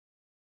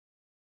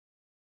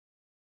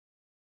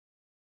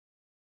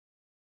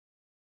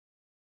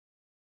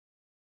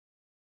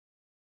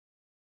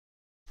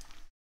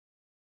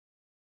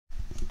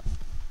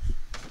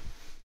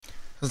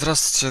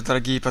Здравствуйте,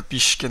 дорогие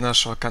подписчики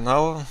нашего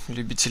канала,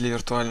 любители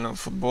виртуального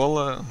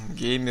футбола,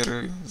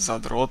 геймеры,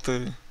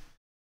 задроты,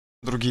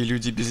 другие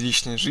люди без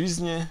личной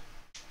жизни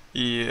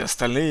и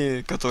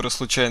остальные, которые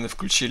случайно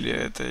включили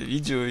это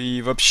видео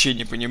и вообще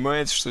не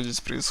понимают, что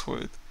здесь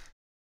происходит.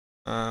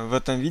 В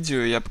этом видео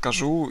я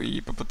покажу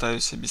и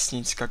попытаюсь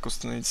объяснить, как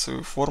установить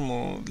свою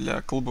форму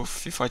для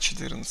клубов FIFA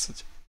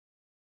 14.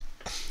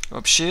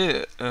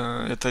 Вообще,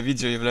 это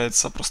видео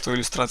является простой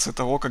иллюстрацией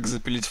того, как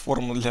запилить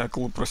форму для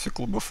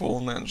профи-клуба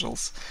Fallen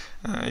Angels,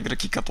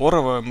 игроки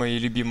которого, мои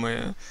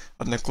любимые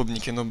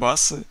одноклубники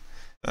Нубасы,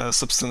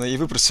 собственно, и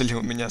выпросили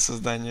у меня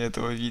создание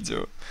этого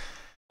видео.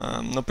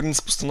 Но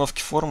принцип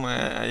установки формы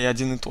и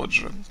один и тот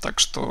же, так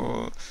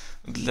что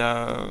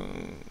для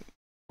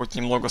хоть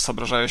немного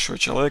соображающего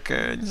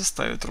человека не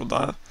заставит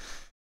труда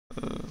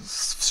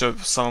все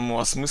самому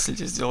осмыслить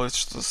и сделать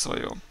что-то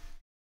свое.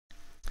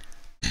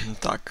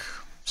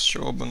 Так, с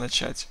чего бы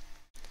начать?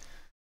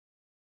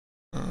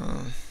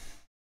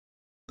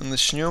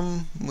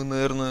 Начнем мы,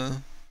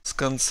 наверное, с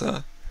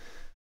конца.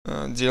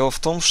 Дело в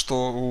том,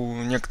 что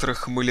у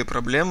некоторых были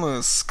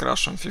проблемы с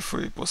крашем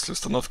FIFA после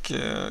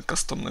установки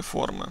кастомной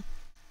формы.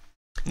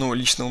 Ну,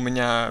 лично у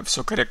меня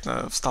все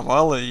корректно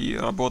вставало и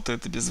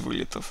работает без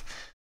вылетов.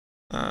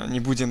 Не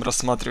будем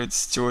рассматривать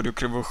теорию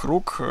кривых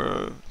рук,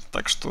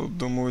 так что,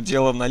 думаю,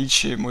 дело в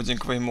наличии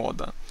ModdingWay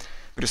мода,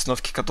 при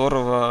установке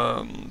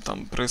которого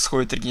там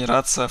происходит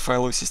регенерация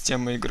файловой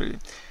системы игры.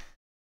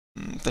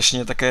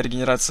 Точнее, такая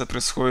регенерация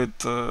происходит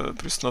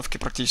при установке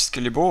практически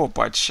любого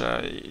патча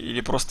или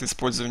просто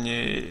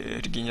использовании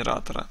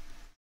регенератора.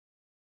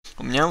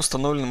 У меня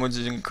установлен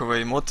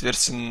ModdingWay Mod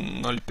версии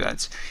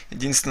 0.5.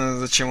 Единственное,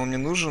 зачем он мне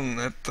нужен,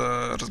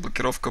 это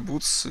разблокировка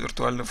бутс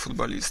виртуального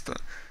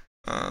футболиста.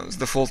 С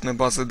дефолтной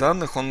базой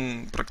данных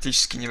он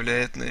практически не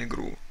влияет на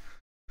игру.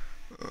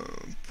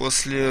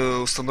 После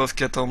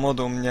установки этого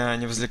мода у меня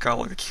не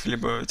возникало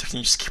каких-либо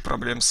технических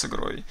проблем с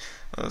игрой.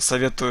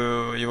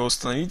 Советую его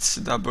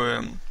установить,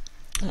 дабы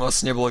у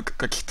вас не было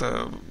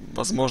каких-то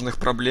возможных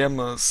проблем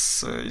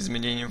с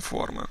изменением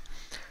формы.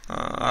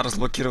 А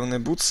разблокированные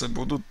бутсы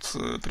будут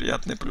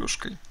приятной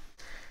плюшкой.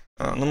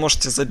 Но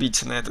можете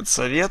забить на этот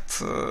совет,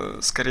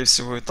 скорее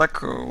всего и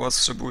так у вас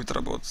все будет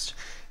работать.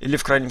 Или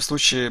в крайнем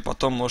случае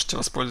потом можете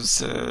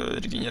воспользоваться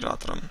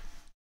регенератором.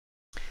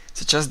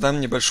 Сейчас дам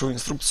небольшую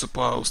инструкцию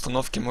по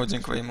установке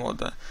ModdingWay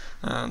мода,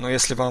 но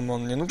если вам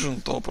он не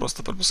нужен, то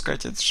просто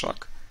пропускайте этот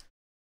шаг.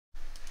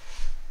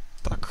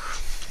 Так.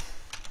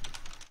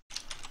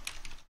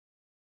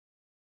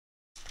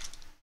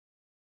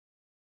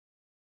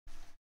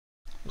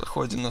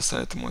 Заходим на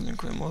сайт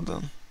ModdingWay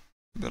мода,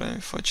 выбираем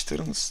FIFA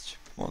 14,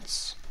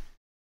 Mods.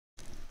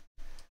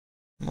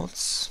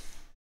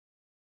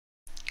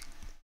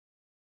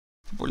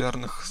 В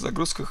популярных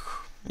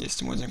загрузках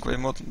есть ModdingWay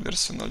Mod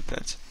версия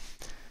 0.5.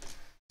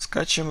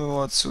 Скачиваем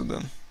его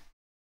отсюда.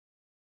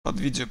 Под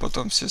видео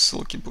потом все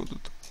ссылки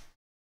будут.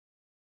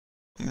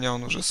 У меня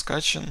он уже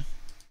скачан.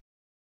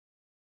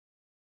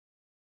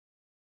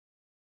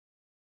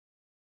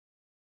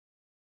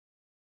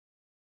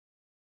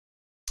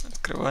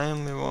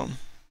 Открываем его.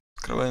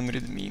 Открываем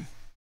Readme.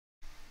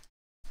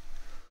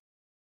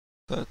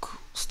 Так,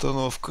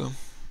 установка.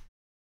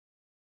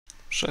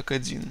 Шаг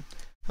 1.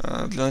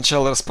 Для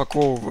начала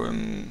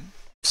распаковываем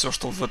все,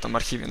 что в этом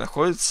архиве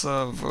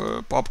находится,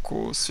 в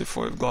папку с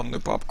FIFA, в главную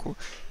папку,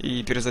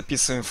 и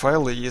перезаписываем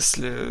файлы,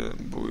 если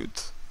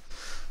будет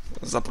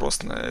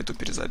запрос на эту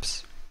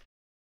перезапись.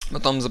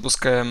 Потом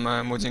запускаем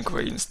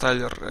ModdingWay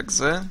инсталлер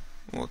 .exe,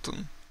 вот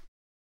он,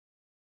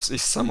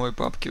 из самой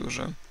папки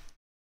уже.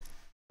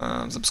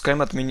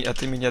 Запускаем от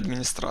имени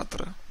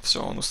администратора.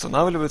 Все, он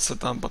устанавливается,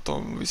 там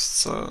потом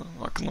высится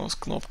окно с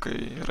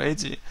кнопкой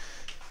Ready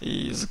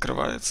и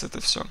закрывается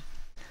это все.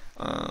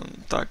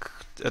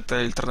 Так, это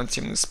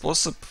альтернативный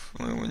способ,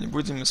 мы его не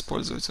будем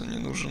использовать, он не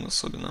нужен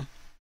особенно.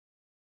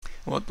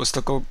 Вот,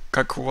 после того,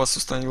 как у вас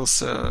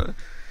установился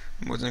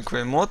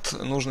ModdingWay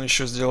Mod, нужно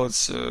еще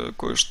сделать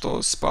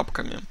кое-что с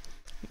папками.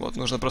 Вот,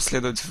 нужно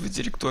проследовать в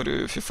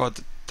директорию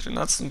FIFA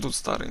 13, ну, тут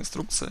старая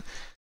инструкция,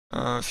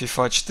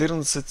 FIFA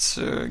 14,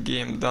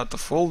 Game Data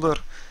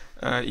Folder,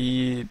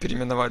 и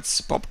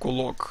переименовать папку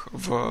log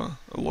в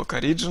log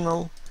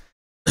original,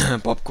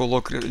 папку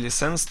log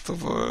licensed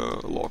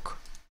в log.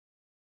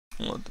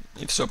 Вот.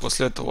 И все,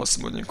 после этого у вас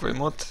ModdingWay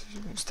Mod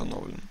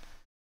установлен.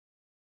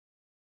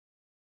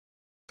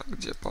 Так,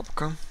 где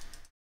папка?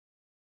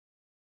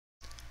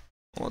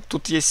 Вот,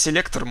 тут есть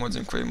селектор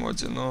ModdingWay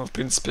Mod, но в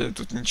принципе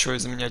тут ничего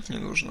изменять не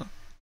нужно.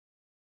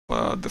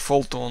 По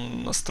дефолту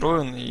он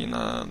настроен, и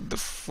на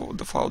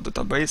default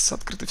database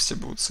открыты все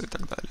бутсы и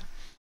так далее.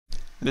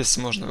 Здесь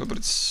можно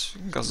выбрать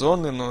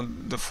газоны, но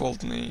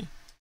дефолтный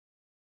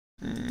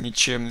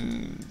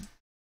ничем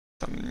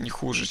там не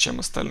хуже, чем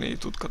остальные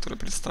тут, которые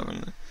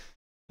представлены.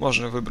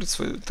 Можно выбрать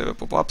свой TV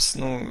Pop-Ups,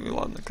 ну и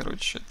ладно,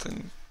 короче, это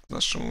к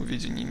нашему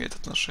видео не имеет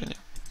отношения.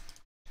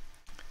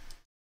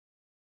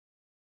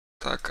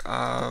 Так,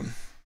 а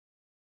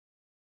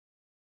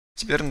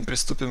теперь мы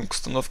приступим к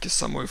установке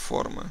самой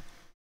формы.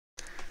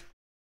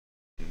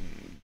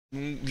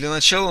 Для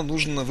начала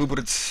нужно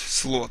выбрать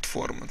слот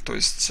формы, то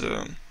есть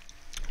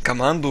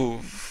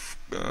команду,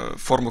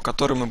 форму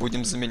которой мы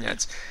будем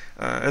заменять.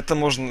 Это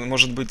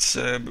может быть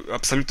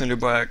абсолютно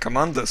любая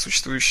команда,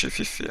 существующая в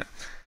FIFA.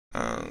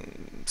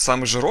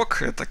 Самый же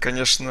рок — это,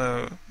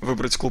 конечно,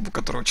 выбрать клуб, у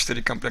которого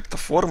 4 комплекта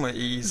формы,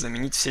 и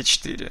заменить все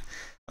 4.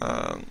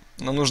 Но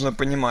нужно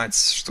понимать,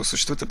 что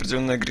существуют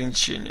определенные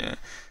ограничения.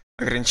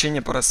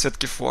 Ограничения по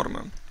расцветке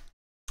формы.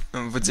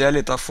 В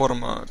идеале та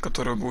форма,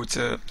 которую вы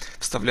будете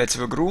вставлять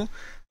в игру,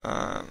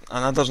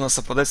 она должна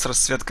совпадать с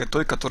расцветкой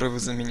той, которую вы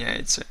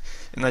заменяете.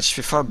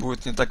 Иначе FIFA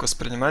будет не так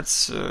воспринимать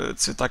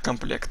цвета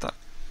комплекта,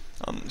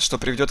 что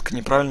приведет к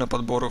неправильному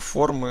подбору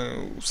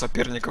формы у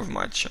соперника в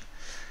матче.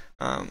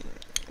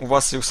 У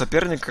вас и у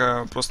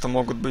соперника просто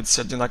могут быть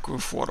одинаковые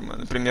формы.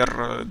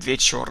 Например, 2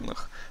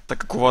 черных, так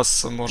как у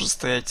вас может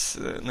стоять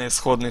на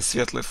исходной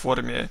светлой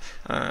форме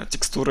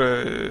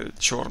текстура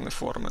черной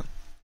формы.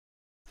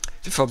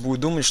 FIFA будет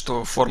думать,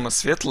 что форма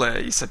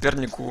светлая, и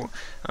сопернику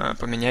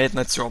поменяет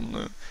на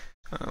темную.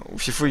 У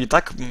FIFA и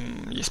так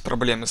есть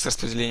проблемы с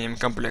распределением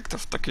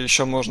комплектов, так и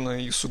еще можно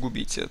и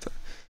усугубить это.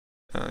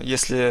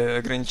 Если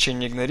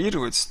ограничения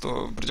игнорировать,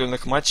 то в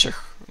определенных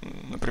матчах,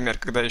 например,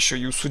 когда еще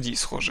и у судей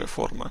схожая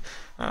форма,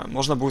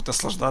 можно будет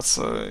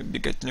наслаждаться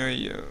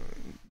беготней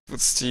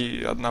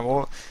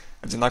 21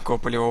 одинакового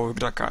полевого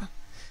игрока.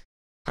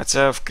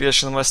 Хотя в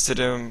Creation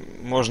Master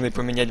можно и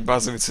поменять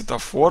базовые цвета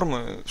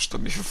формы,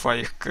 чтобы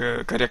FIFA их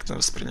корректно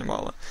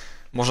воспринимала.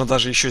 Можно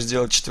даже еще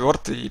сделать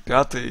 4-й,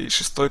 5-й и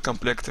 6-й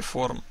комплекты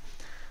форм.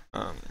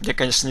 Я,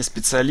 конечно, не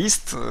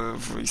специалист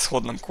в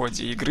исходном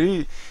коде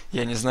игры,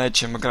 я не знаю,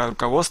 чем игра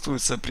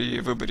руководствуется при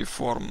выборе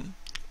форм,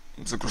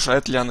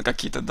 загружает ли она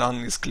какие-то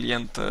данные с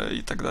клиента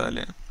и так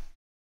далее.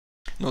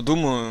 Но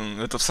думаю,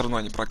 это все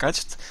равно не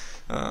прокатит.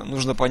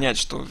 Нужно понять,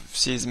 что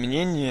все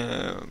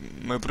изменения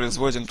мы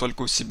производим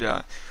только у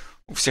себя.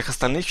 У всех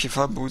остальных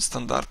FIFA будет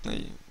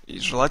стандартной, и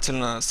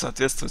желательно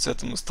соответствовать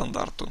этому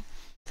стандарту,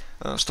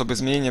 чтобы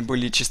изменения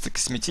были чисто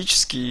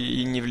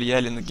косметические и не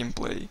влияли на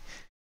геймплей.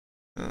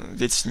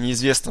 Ведь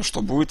неизвестно,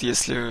 что будет,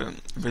 если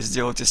вы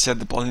сделаете себе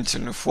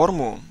дополнительную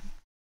форму,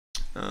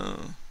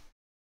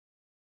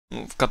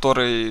 в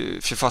которой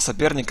FIFA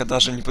соперника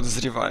даже не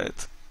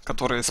подозревает,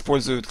 которая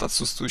использует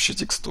отсутствующие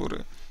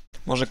текстуры.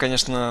 Можно,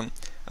 конечно,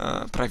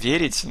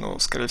 проверить, но,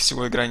 скорее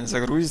всего, игра не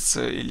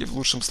загрузится, или в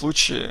лучшем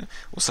случае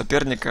у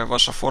соперника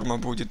ваша форма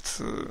будет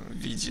в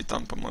виде,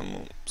 там,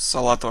 по-моему,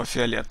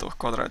 салатово-фиолетовых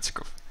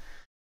квадратиков.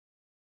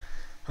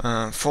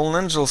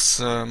 Fallen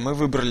Angels мы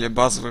выбрали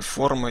базовой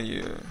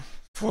формой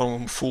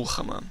форму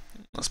Фулхэма.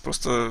 У нас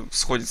просто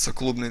сходятся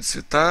клубные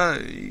цвета,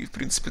 и, в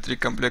принципе, 3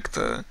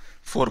 комплекта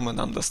формы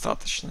нам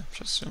достаточно.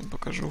 Сейчас я вам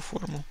покажу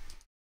форму.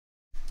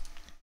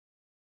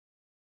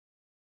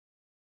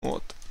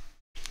 Вот.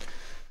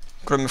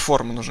 Кроме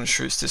формы нужно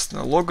еще,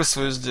 естественно, лого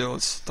свое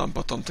сделать. Там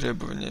потом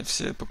требования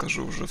все я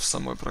покажу уже в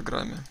самой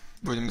программе.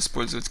 Будем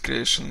использовать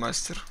Creation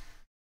Master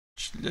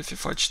для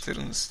FIFA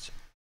 14.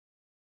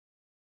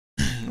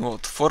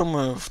 Вот,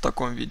 формы в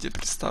таком виде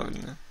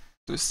представлены.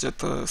 То есть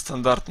это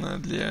стандартная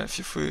для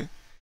FIFA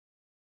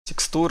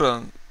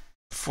текстура,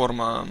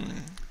 форма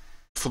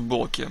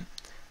футболки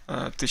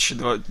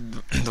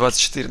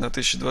 1024 на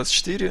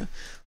 1024,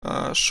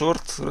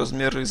 шорт,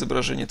 размер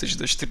изображения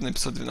 1024 на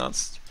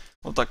 512.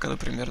 Вот так она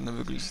примерно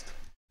выглядит.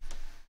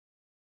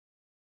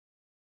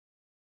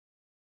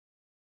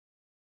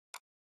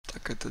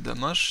 Так, это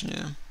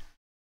домашняя,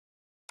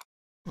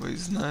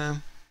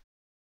 выездная.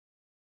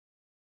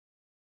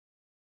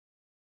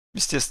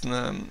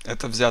 Естественно,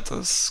 это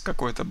взято с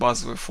какой-то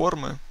базовой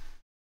формы.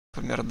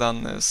 Например,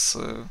 данные с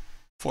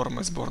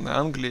формы сборной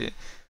Англии.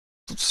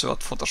 Тут все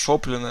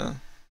отфотошоплено.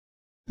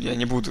 Я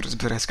не буду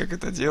разбирать, как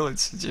это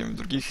делать. Где в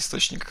других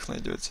источниках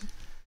найдете.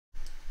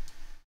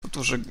 Тут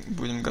уже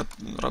будем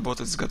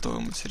работать с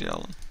готовым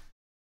материалом.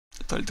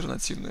 Это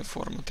альтернативная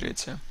форма,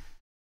 3.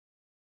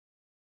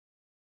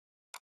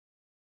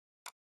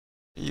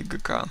 И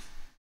ГК.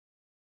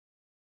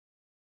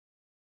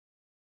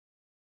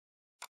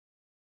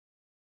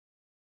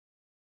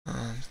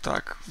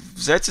 Так,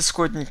 взять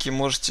исходники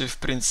можете, в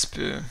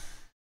принципе,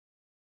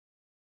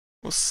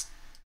 с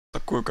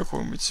такой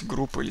какой-нибудь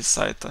группы или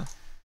сайта,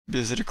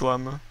 без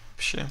рекламы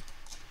вообще.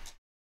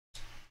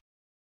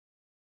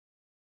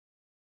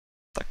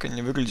 Так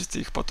они выглядят,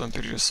 и их потом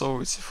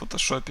перерисовываете в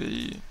фотошопе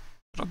и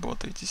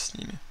работаете с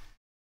ними.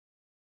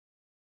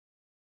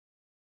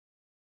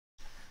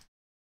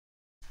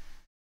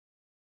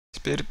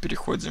 Теперь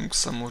переходим к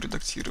самому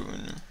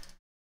редактированию.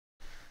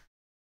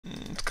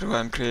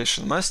 Открываем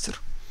Creation Master.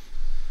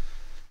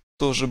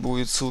 Тоже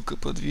будет ссылка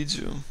под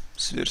видео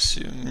с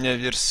версией. У меня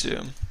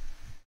версия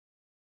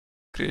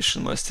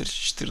Creation Master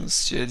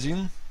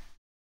 14.1.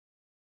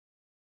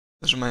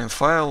 Нажимаем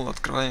файл,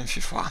 открываем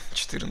FIFA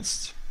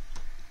 14.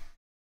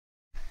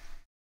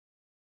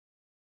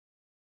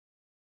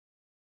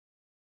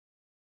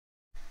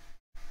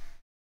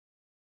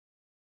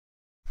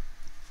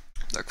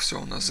 Так,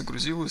 все у нас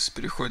загрузилось.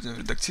 Переходим в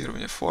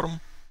редактирование форм.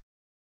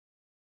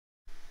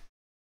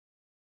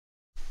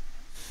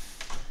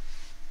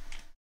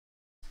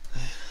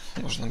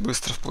 Можно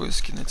быстро в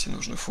поиске найти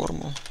нужную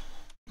форму.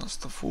 У нас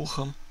это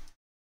Фулхэм.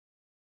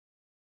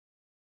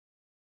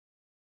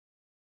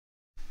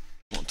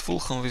 Вот,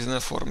 Фулхэм выездная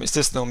форма.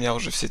 Естественно, у меня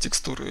уже все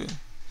текстуры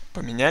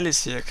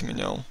поменялись, я их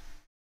менял,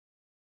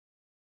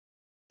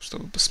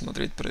 чтобы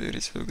посмотреть,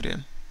 проверить в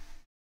игре.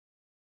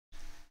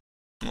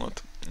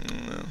 Вот.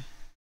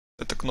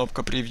 Это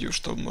кнопка превью,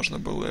 чтобы можно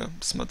было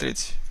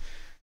смотреть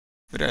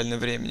в реальном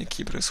времени,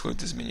 какие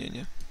происходят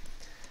изменения.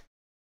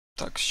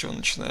 Так, с чего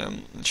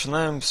начинаем?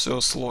 Начинаем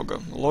все с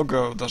лога.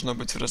 Лого должно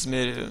быть в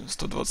размере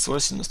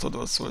 128 на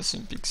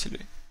 128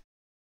 пикселей.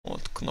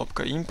 Вот,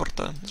 кнопка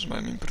импорта.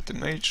 Нажимаем Import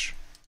Image.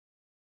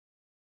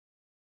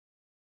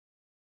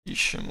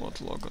 Ищем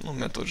вот лого. Ну, у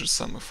меня тот же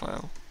самый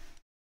файл.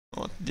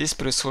 Вот, здесь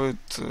происходит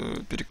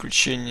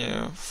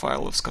переключение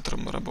файлов, с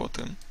которым мы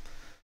работаем.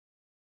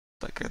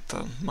 Так,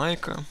 это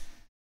майка.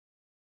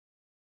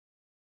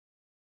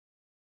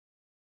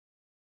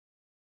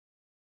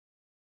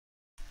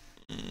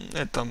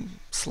 Это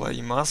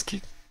слои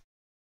маски.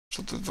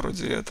 Что-то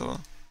вроде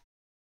этого.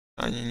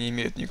 Они не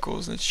имеют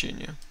никакого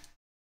значения.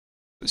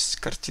 То есть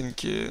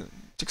картинки,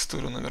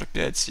 текстура номер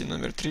 5 и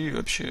номер 3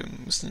 вообще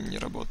мы с ними не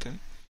работаем.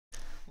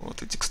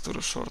 Вот и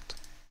текстура шорт.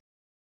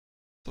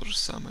 То же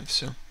самое,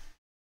 все.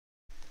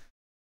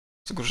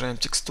 Загружаем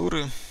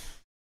текстуры.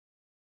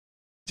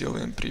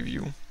 Делаем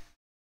превью.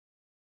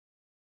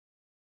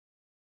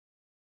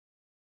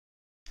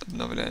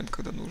 Обновляем,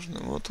 когда нужно.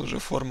 Вот уже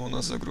форма у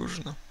нас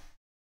загружена.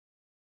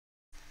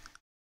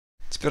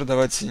 Теперь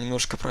давайте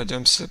немножко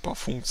пройдемся по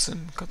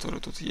функциям,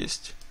 которые тут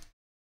есть.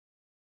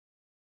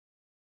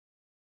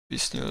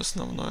 Объясню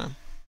основное.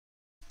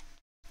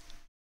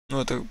 Ну,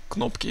 это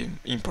кнопки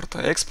импорта,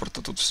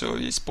 экспорта. Тут все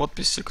есть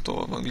подписи.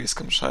 Кто в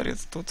английском шарит,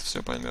 тот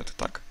все поймет и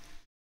так.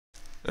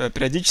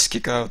 Периодически,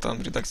 когда вы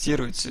там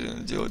редактируете,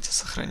 делайте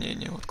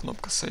сохранение. Вот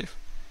кнопка Save.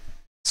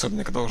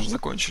 Особенно, когда уже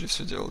закончили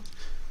все делать.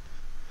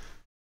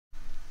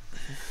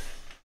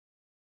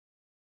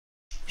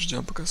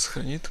 Ждем, пока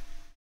сохранит.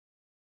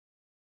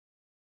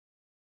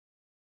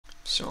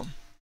 Все.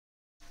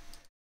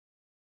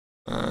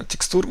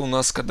 Текстур у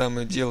нас, когда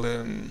мы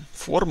делаем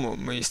форму,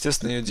 мы,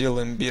 естественно, ее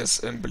делаем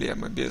без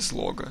эмблемы, без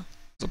лога.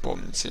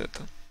 Запомните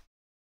это.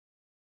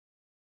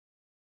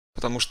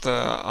 Потому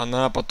что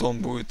она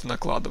потом будет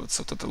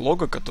накладываться. Вот это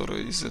лого,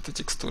 которое из этой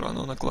текстуры,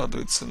 оно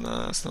накладывается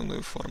на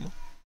основную форму.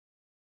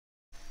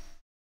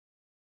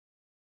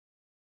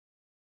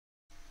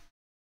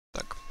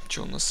 Так,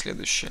 что у нас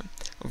следующее?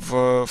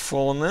 В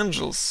Fallen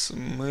Angels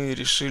мы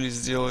решили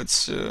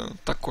сделать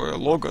такое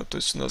лого, то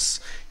есть у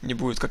нас не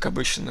будет, как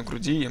обычно, на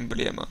груди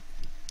эмблема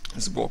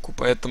сбоку,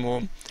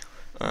 поэтому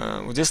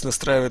вот здесь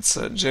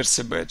настраивается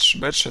Jersey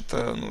Badge. Badge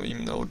это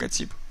именно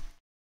логотип.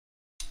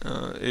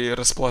 И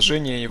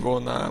расположение его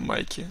на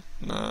майке,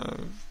 на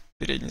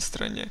передней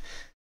стороне.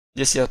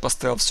 Здесь я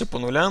поставил все по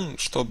нулям,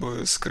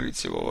 чтобы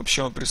скрыть его.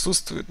 Вообще он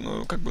присутствует,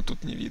 но как бы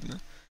тут не видно,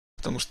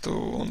 потому что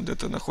он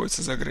где-то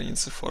находится за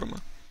границей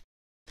формы.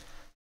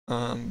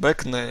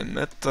 Backname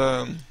 —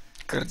 это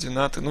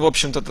координаты. Ну, в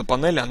общем-то, эта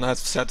панель, она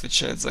вся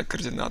отвечает за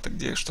координаты,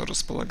 где что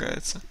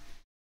располагается.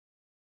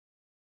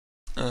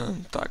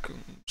 Так,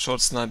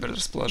 shorts number,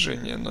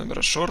 расположение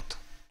номера short.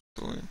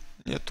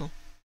 Нету.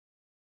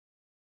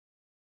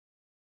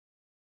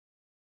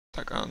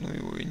 Так, ну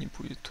его и не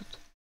будет тут.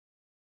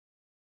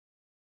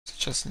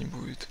 Сейчас не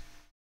будет.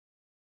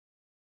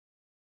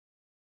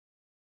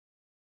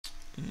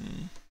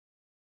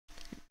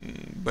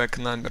 Back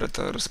number —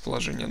 это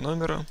расположение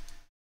номера.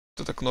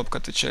 Эта кнопка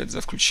отвечает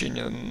за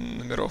включение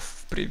номеров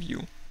в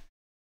превью.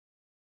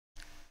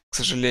 К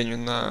сожалению,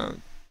 на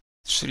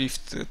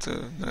шрифт,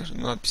 это на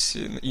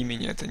надписи, на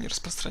имени это не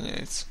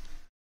распространяется.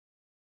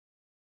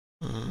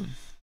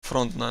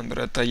 Front number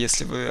 — это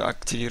если вы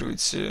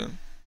активируете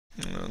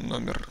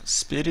номер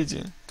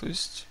спереди, то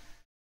есть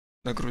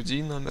на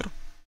груди номер.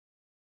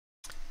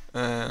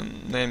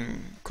 Name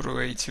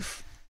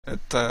Creative —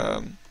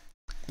 это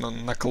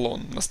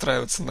наклон,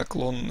 настраивается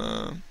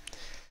наклон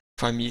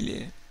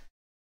фамилии.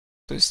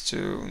 То есть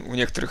у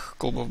некоторых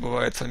клубов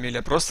бывает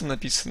фамилия просто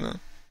написана,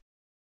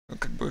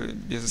 как бы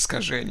без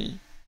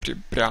искажений,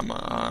 прямо,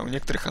 а у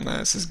некоторых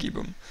она с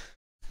изгибом.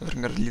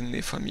 Например,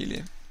 длинные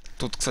фамилии.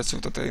 Тут, кстати,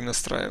 вот это и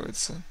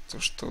настраивается. То,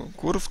 что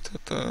curved —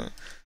 это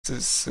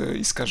с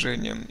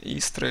искажением, и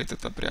straight —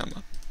 это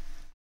прямо.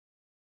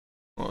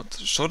 Вот.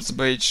 Shorts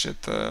badge —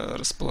 это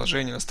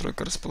расположение,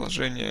 настройка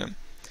расположения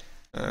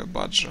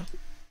баджа.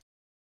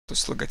 То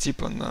есть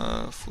логотипа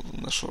на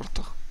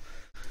шортах.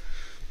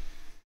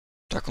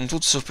 Так, ну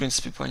тут все, в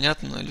принципе,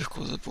 понятно,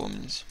 легко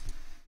запомнить.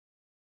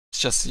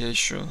 Сейчас я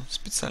еще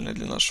специально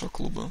для нашего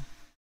клуба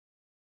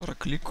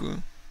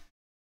прокликаю,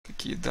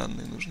 какие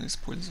данные нужно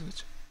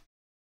использовать.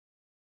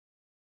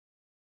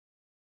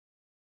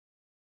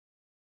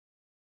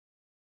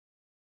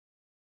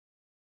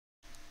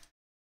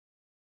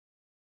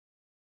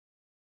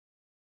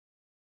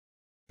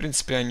 В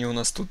принципе, они у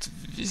нас тут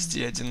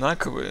везде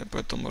одинаковые,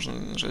 поэтому можно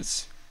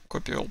нажать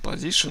Copy All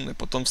Position и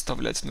потом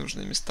вставлять в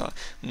нужные места.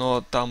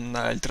 Но там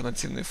на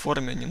альтернативной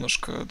форме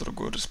немножко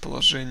другое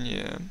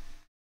расположение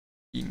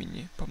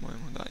имени,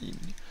 по-моему, да,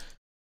 имени.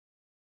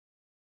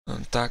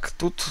 Так,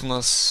 тут у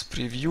нас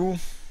превью.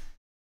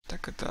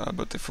 Так, это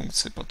об этой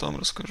функции потом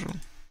расскажу.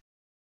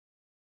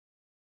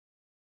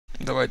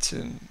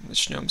 Давайте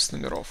начнем с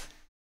номеров.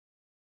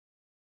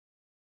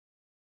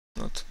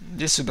 Вот.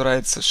 Здесь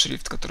выбирается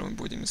шрифт, который мы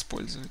будем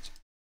использовать.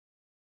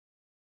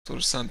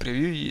 Тоже сам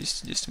превью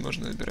есть. Здесь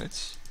можно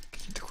выбирать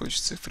какие-то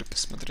хочешь цифры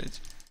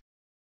посмотреть.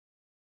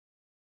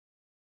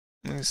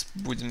 Мы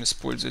будем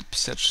использовать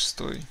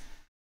 56-й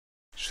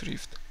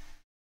шрифт.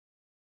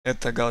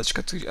 Эта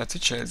галочка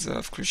отвечает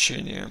за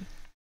включение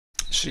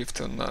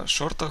шрифта на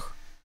шортах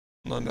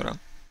номера.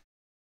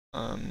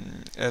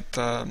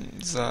 Это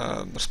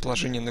за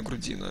расположение на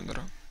груди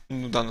номера.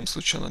 Ну, в данном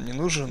случае он не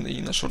нужен,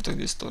 и на шортах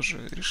здесь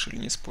тоже решили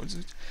не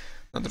использовать.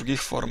 На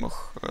других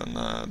формах,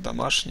 на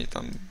домашней,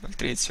 там,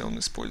 3 он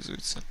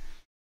используется.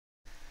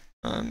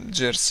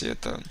 Джерси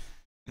это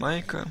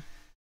майка.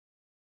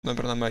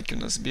 Номер на майке у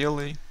нас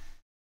белый.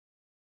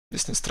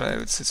 Здесь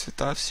настраиваются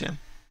цвета все.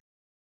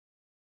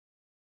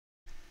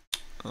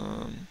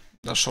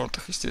 На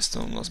шортах,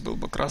 естественно, у нас был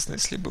бы красный,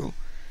 если был.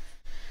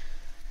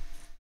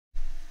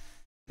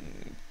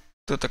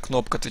 Вот эта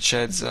кнопка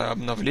отвечает за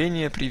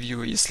обновление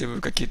превью. Если вы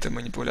какие-то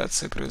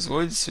манипуляции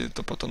производите,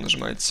 то потом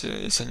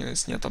нажимаете, если они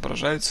не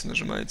отображаются,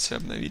 нажимаете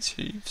обновить,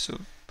 и все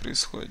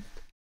происходит.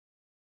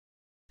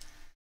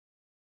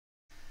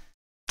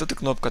 Вот эта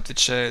кнопка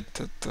отвечает,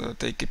 это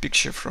Take a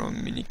Picture from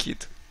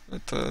MiniKit.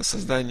 Это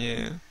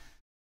создание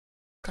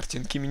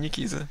картинки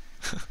MiniKit.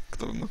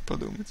 Кто бы мог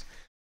подумать.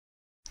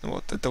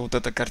 Вот, это вот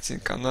эта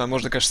картинка.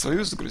 Можно, конечно,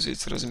 свою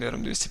загрузить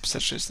размером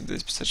 256 на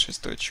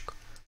 256 точек.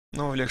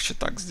 Но легче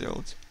так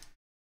сделать.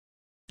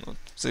 Вот,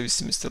 в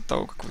зависимости от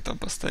того, как вы там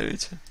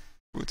поставите,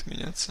 будет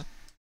меняться.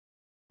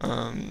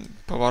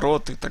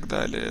 Поворот и так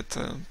далее —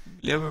 это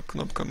левая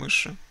кнопка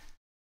мыши.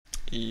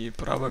 И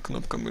правая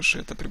кнопка мыши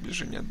 — это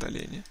приближение,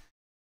 отдаление.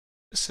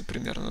 Если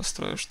примерно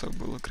настрою, чтобы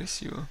было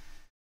красиво.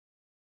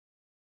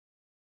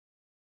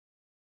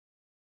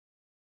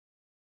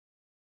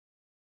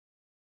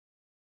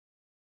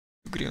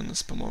 В игре у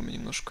нас, по-моему,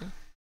 немножко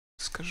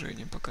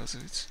искажение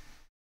показывается.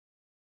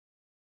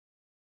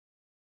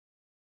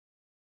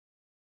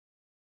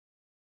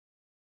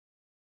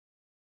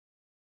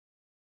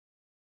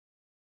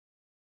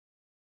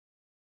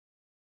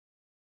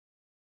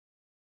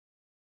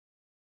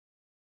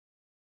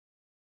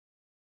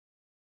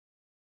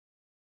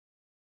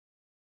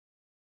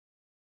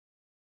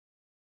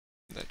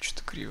 Да,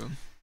 что-то криво.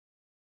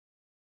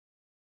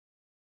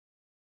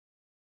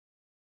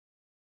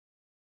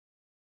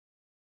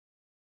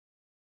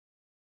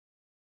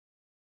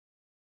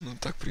 Ну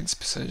так, в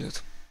принципе,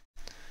 сойдет.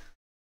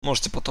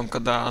 Можете потом,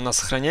 когда она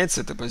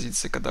сохраняется, эта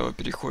позиция, когда вы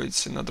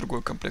переходите на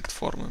другой комплект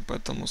формы.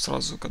 Поэтому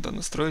сразу, когда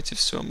настроите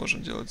все,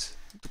 можем делать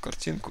эту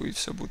картинку, и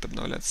все будет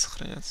обновляться,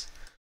 сохраняться.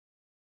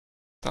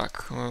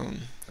 Так,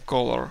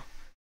 color.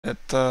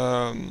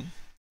 Это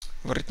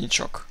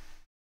воротничок.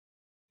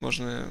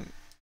 Можно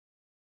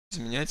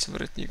изменять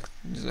воротник.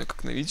 Не знаю,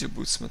 как на видео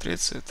будет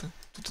смотреться это.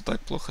 Тут и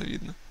так плохо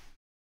видно.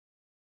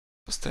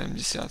 Поставим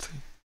 10.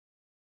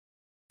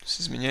 То есть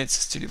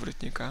изменяется стиль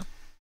воротника.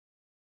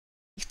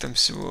 Их там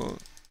всего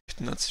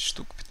 15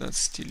 штук, 15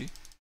 стилей.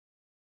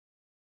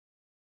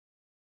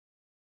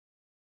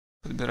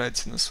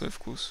 Подбирайте на свой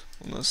вкус.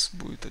 У нас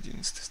будет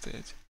 11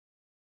 стоять.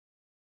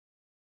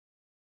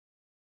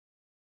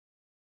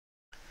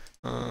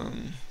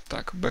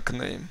 Так,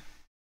 backname.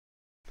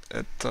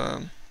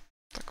 Это...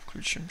 Так,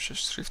 включим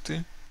сейчас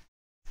шрифты.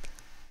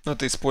 Ну,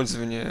 это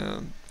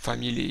использование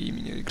фамилии и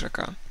имени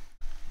игрока.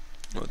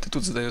 Вот, и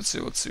тут задается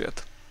его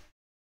цвет.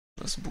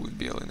 У нас будет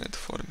белый на этой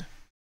форме.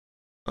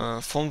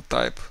 Font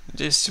type.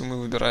 Здесь мы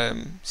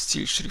выбираем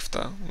стиль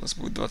шрифта. У нас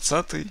будет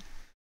 20-й.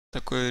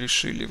 Такое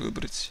решили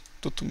выбрать.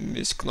 Тут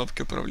есть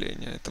кнопки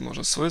управления. Это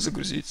можно свой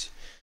загрузить.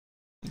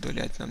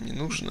 Удалять нам не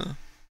нужно.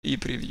 И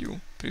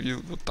превью.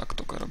 Превью вот так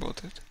только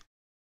работает.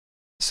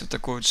 Если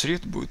такой вот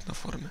шрифт будет на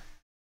форме.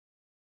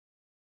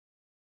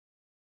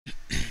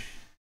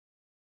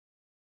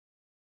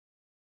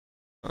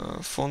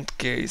 Font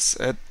case —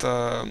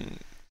 это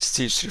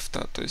стиль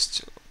шрифта, то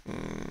есть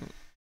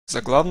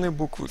заглавные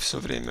буквы все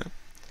время,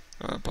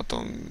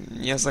 потом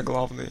не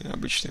заглавные,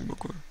 обычные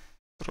буквы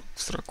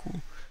в строку,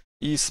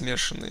 и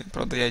смешанные.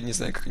 Правда, я не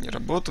знаю, как они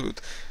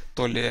работают.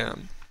 То ли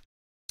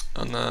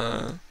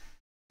она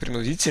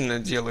принудительно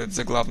делает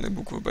заглавные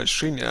буквы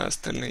большими, а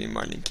остальные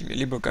маленькими,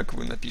 либо как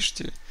вы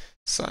напишите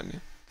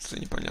сами. Это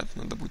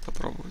непонятно, надо будет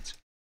попробовать.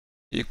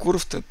 И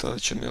curved — это, о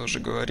чем я уже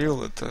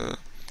говорил, это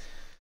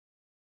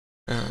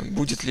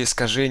будет ли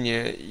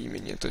искажение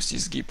имени, то есть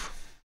изгиб.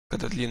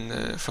 Когда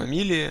длинная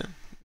фамилия,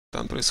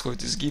 там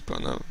происходит изгиб,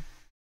 она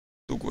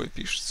дугой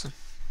пишется.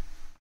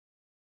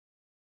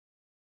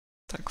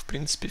 Так, в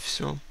принципе,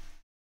 все.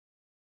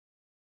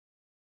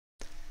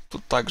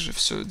 Тут также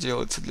все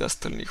делается для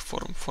остальных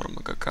форм.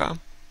 Форма ГК.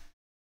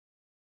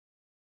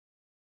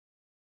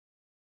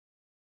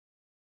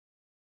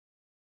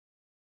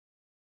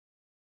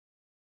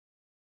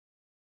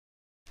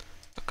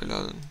 Так,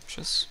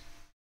 сейчас.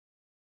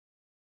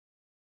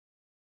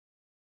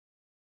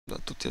 Да,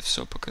 тут я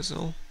все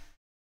показал.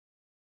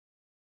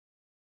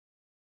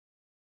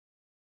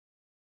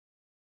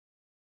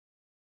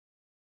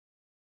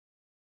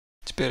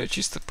 Теперь я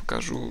чисто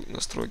покажу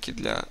настройки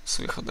для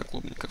своих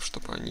одноклубников,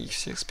 чтобы они их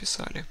всех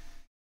списали.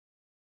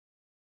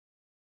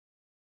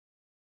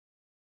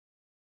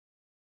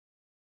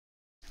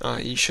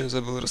 И еще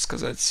забыл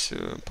рассказать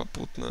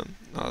попутно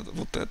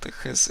вот это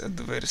has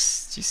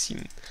adversity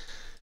sign.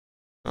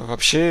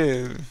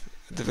 Вообще,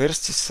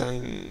 adversity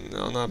sign,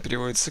 она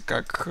переводится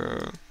как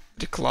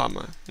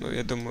реклама. Ну,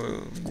 я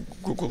думаю,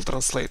 в Google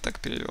Translate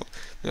так перевел.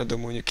 Я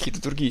думаю, у них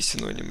какие-то другие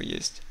синонимы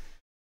есть.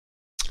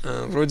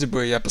 Вроде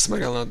бы я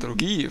посмотрел на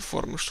другие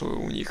формы, что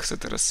у них с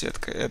этой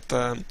расцветкой.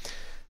 Это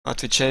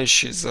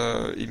отвечающие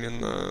за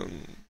именно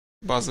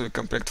базовый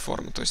комплект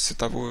формы, то есть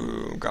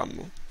цветовую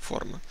гамму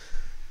формы.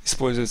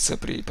 Используется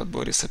при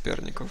подборе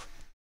соперников.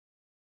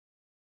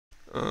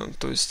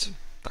 То есть,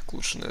 так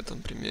лучше на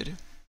этом примере.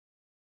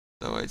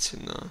 Давайте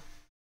на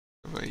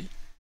way.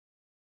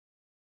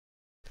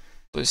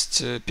 То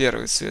есть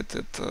первый цвет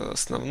это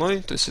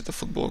основной, то есть это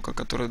футболка,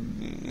 которая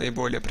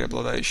наиболее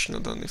преобладающая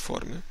на данной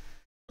форме.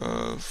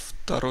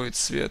 Второй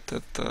цвет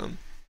это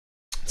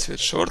цвет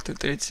шорт, и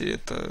третий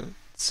это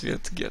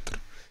цвет геттер.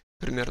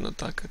 Примерно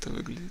так это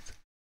выглядит.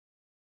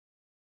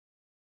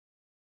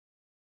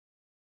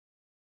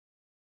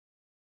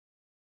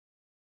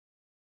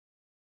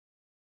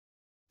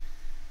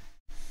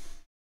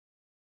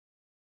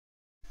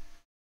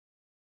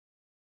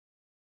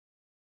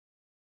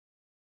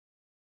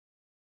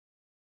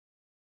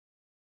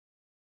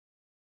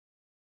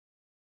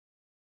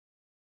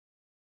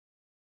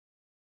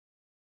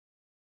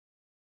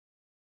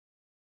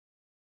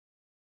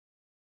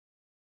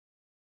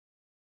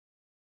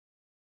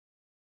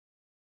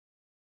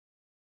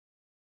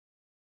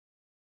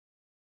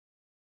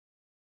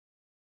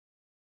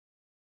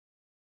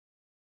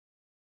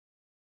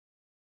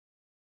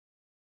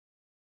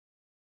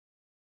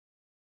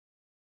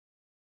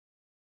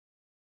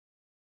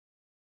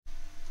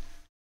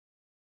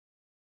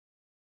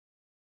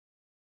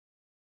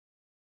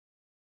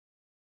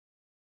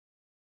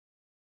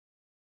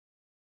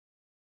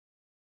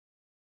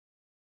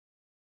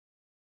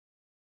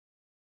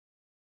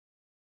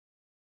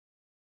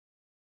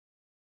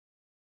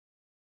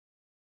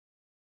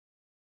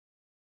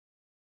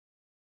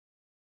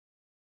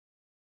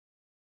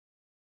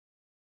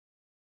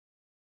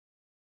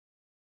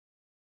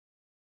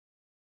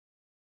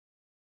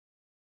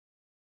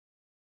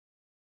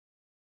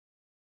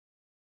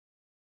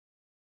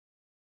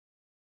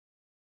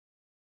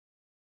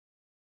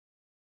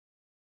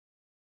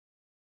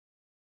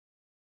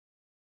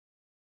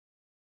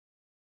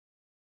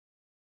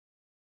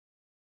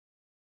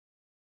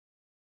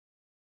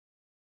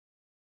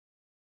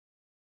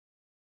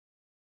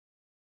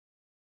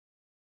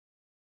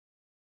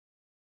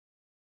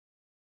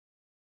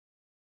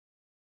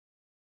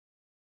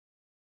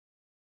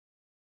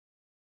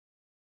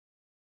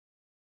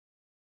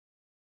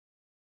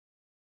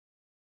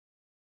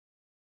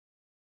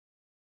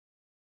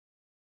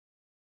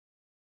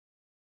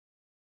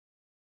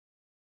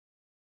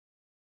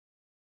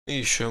 И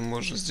еще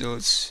можно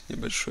сделать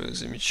небольшое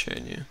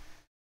замечание,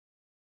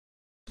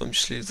 в том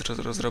числе и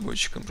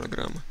разработчикам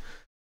программы.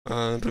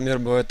 Например,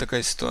 бывает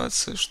такая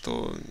ситуация,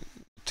 что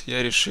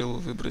я решил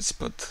выбрать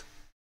под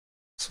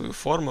свою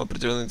форму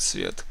определенный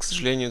цвет. К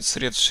сожалению,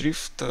 цвет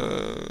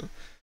шрифта,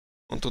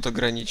 он тут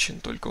ограничен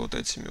только вот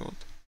этими вот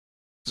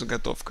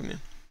заготовками.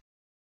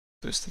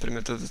 То есть,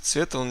 например, этот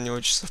цвет, он не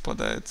очень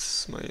совпадает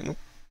с моей, ну,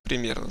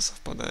 примерно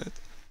совпадает.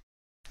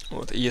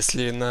 Вот. И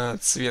если на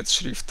цвет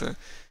шрифта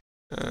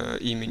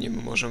имени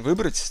мы можем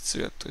выбрать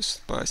цвет, то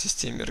есть по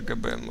системе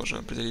RGB можем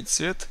определить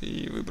цвет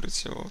и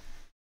выбрать его.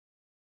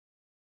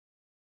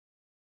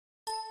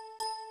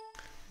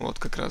 Вот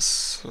как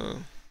раз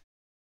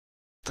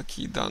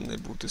такие данные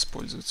будут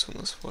использоваться у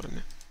нас в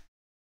форме.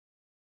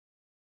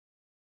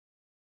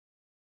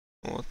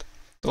 Вот.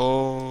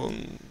 То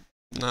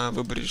на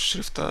выборе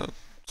шрифта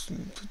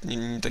тут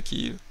не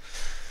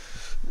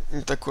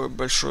такое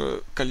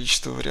большое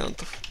количество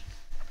вариантов.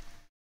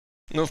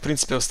 Ну, в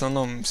принципе, в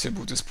основном все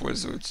будут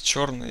использовать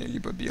черный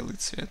либо белый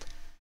цвет.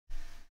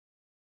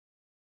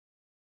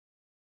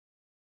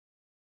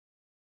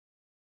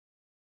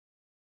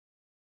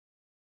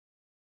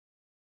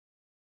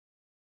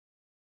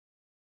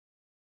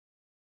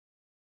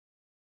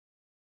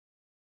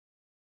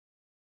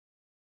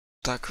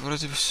 Так,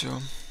 вроде все.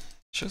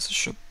 Сейчас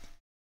еще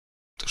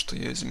то, что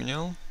я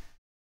изменял.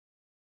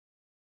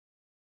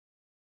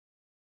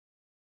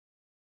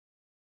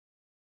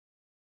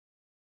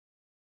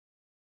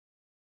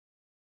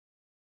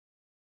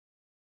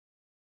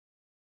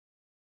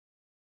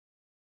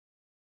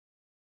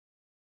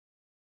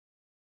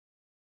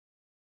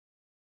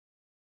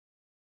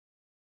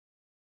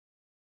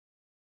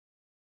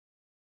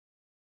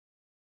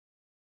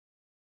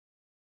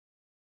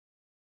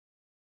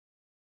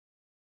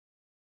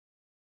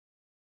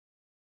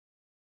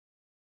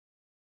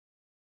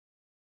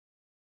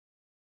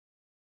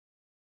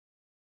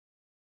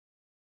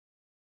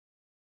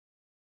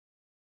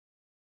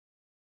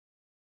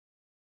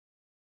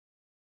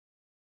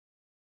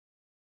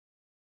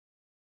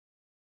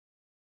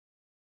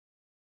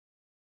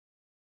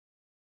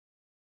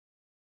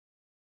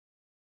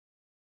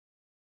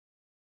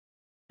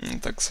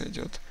 так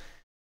сойдет.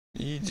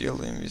 И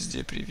делаем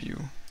везде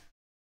превью.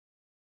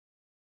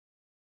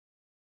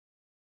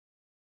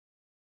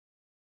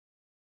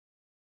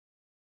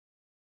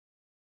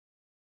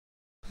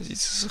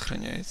 Позиция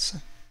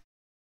сохраняется,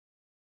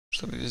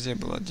 чтобы везде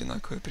было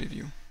одинаковое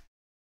превью.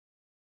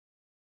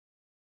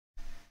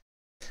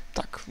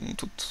 Так, ну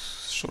тут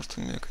с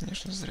шортами я,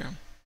 конечно, зря.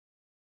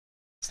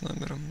 С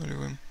номером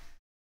нулевым.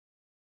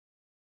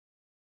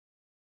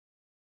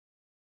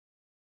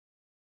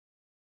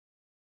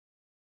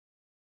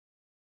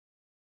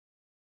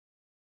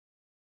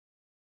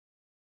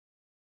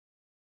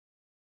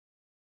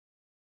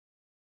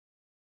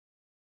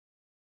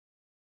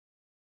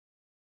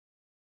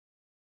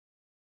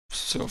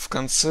 Все, в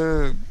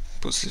конце,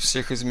 после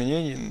всех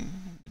изменений,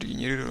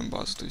 регенерируем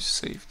базу, то есть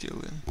сейв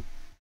делаем.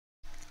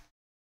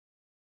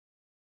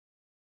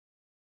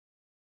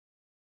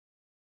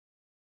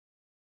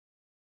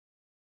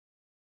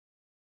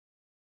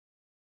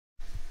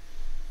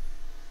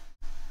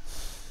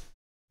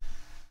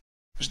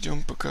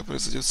 Ждем, пока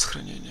произойдет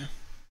сохранение.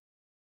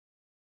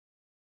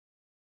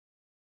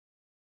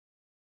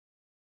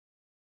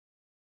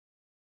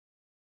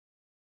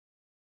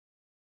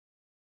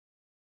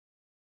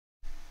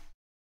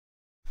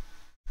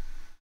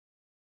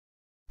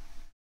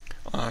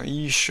 И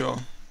еще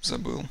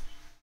забыл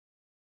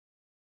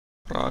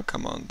про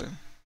команды.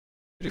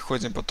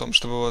 Переходим потом,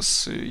 чтобы у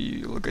вас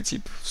и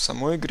логотип в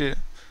самой игре,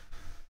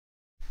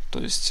 то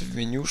есть в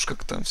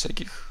менюшках там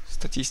всяких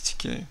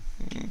статистики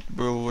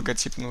был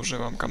логотип нужной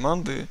вам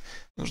команды,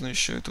 нужно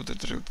еще и тут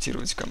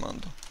отредактировать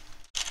команду.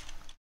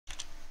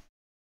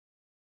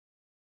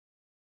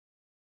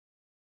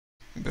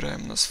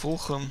 Выбираем нас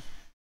фулхом,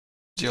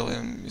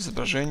 делаем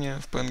изображение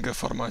в PNG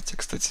формате.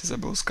 Кстати,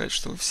 забыл сказать,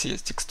 что все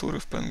текстуры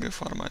в PNG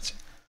формате,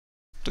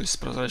 то есть с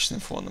прозрачным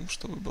фоном,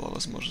 чтобы была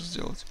возможность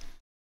сделать.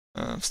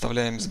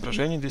 Вставляем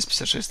изображение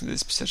 256 на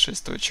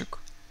 256 точек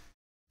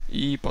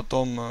и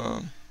потом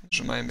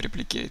нажимаем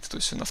Replicate, то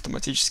есть он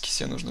автоматически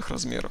все нужных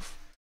размеров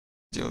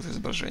делает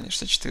изображение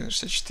 64 на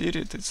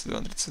 64,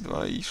 32 на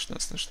 32 и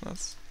 16 на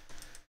 16.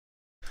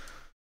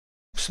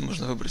 Все,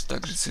 можно выбрать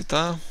также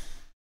цвета.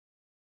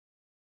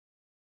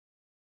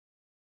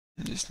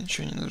 Здесь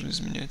ничего не нужно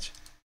изменять.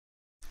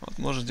 Вот,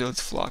 можно сделать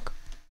флаг,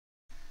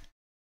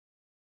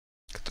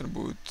 который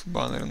будет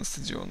баннеры на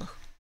стадионах.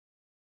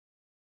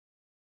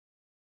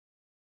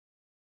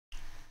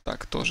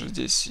 Так, тоже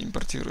здесь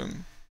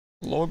импортируем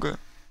лого.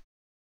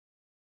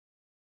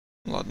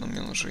 Ладно,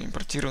 мне уже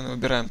импортировано.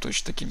 Выбираем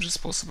точно таким же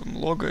способом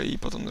лого и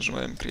потом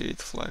нажимаем Create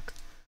Flag.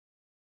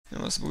 И у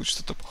нас будет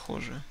что-то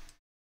похожее.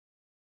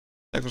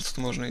 Также тут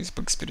можно и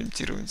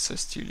поэкспериментировать со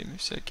стилями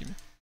всякими.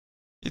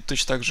 И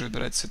точно так же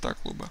выбирать цвета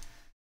клуба.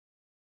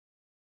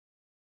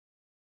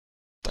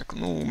 Так,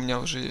 ну у меня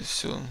уже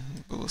все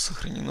было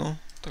сохранено,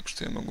 так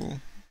что я могу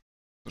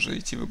уже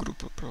идти в игру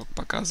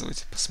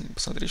показывать,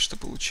 посмотреть, что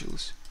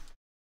получилось.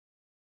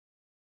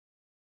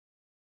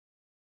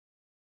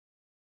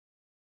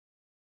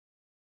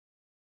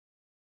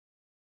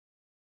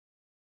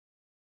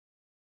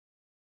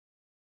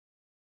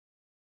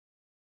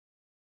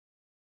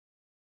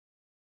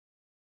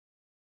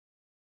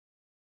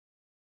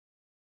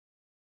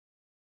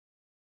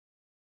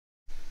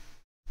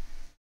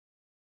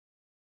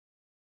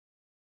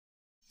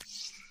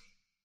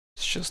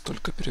 Сейчас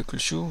только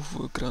переключу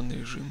в экранный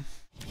режим.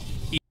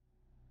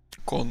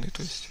 Иконный,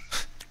 то есть.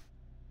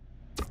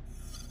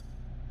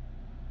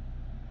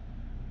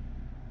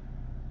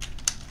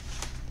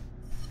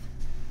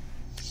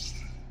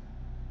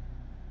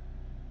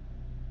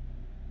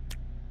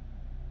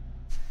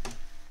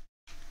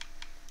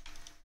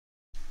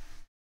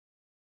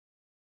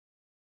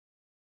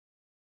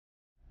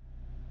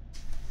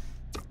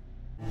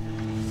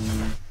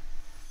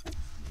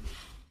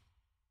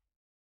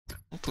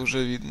 Вот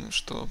уже видно,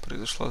 что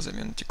произошла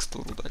замена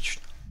текстур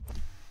удачно.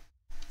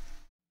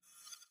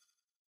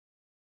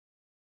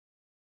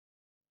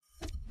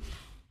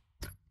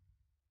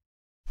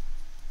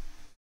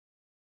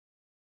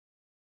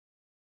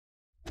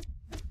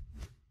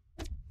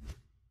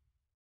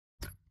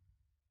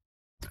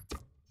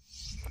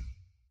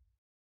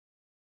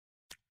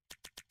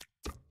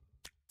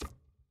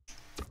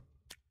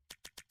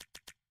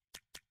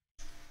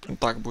 Вот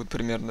так будет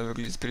примерно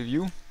выглядеть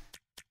превью.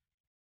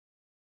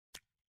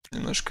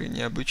 Немножко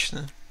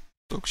необычно,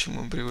 то, к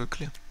чему мы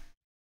привыкли.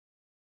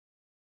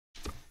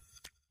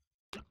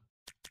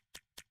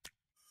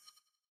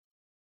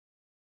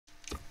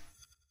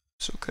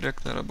 Все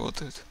корректно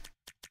работает.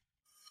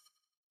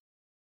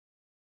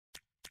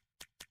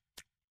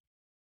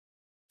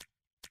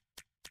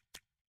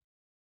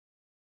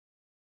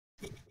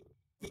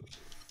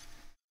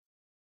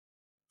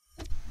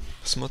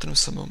 Посмотрим в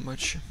самом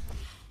матче.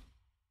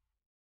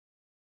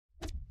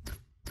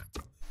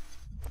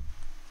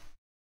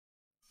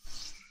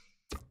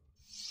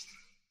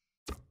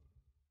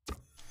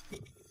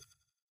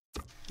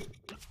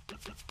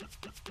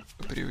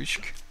 По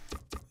привычке.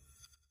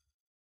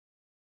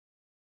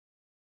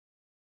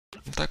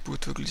 Так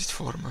будет выглядеть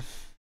форма.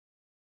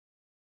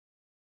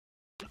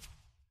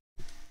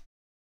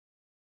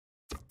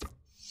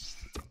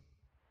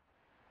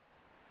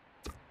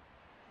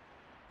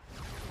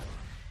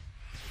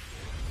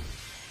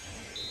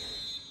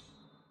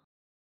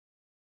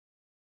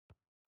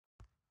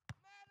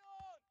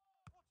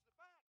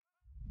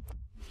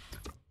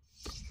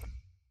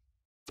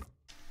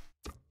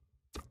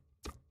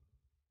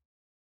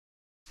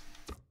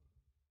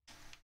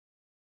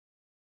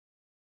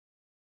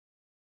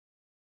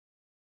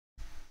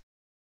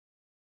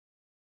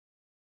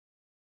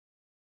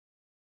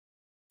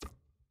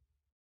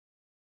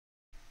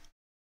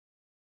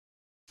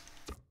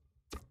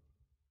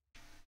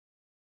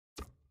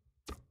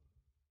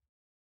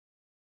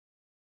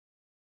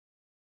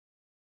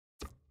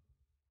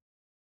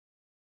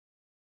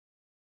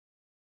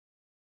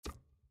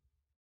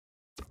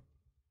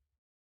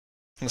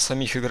 на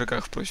самих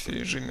игроках в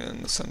профи-режиме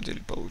на самом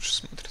деле получше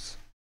смотрится.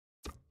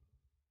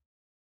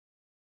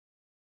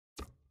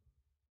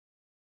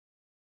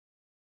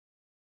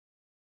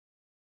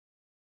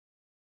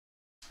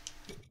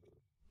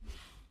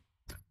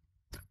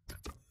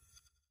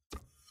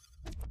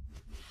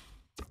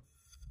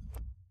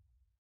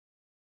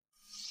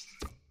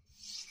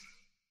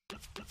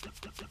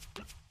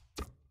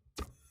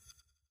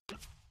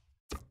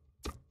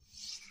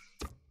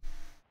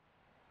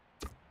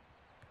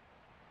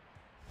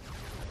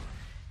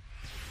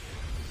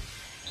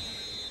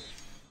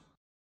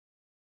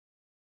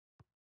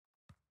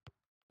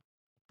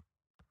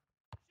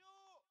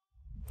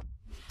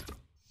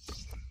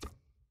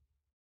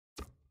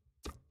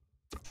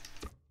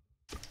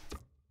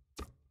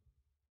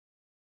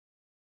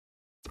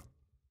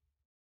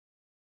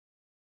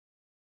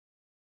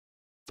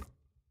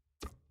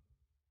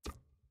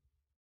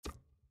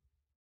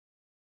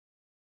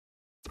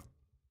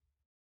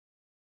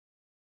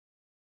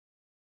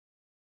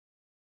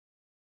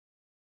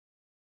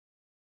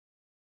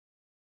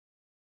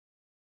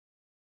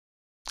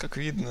 Как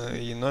видно,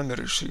 и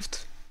номер, и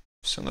шрифт.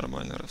 Все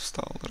нормально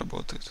встал,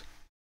 работает.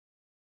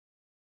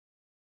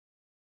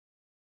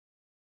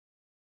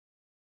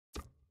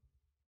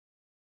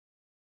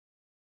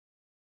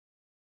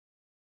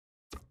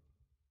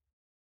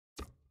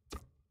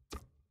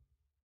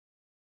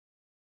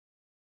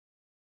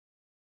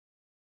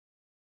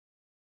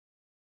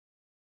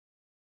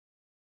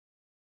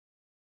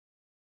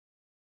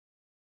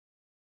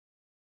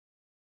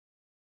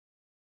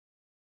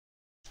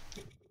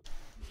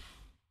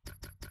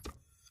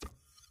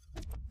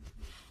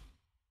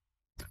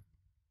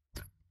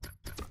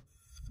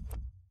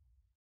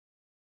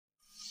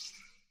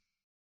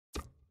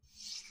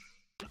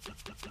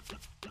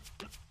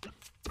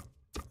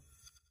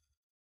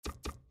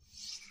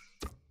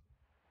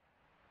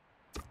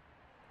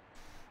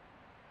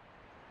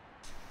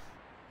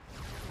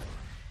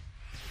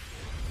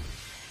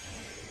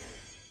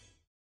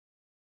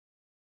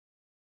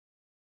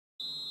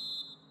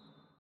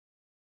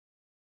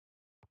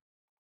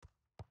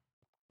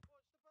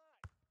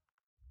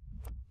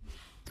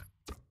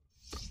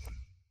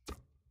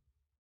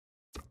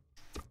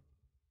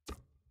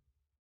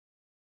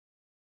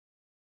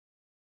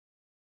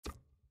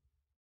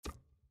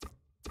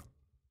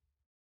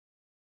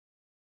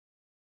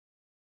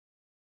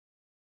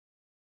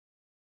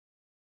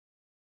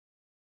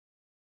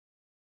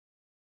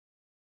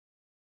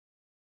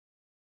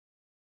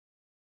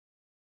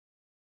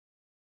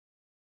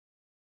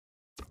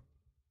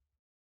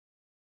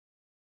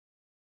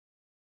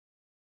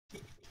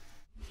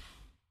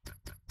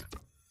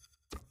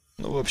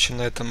 Ну, в общем,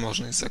 на этом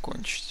можно и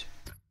закончить.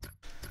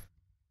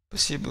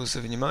 Спасибо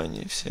за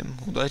внимание, всем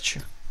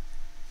удачи.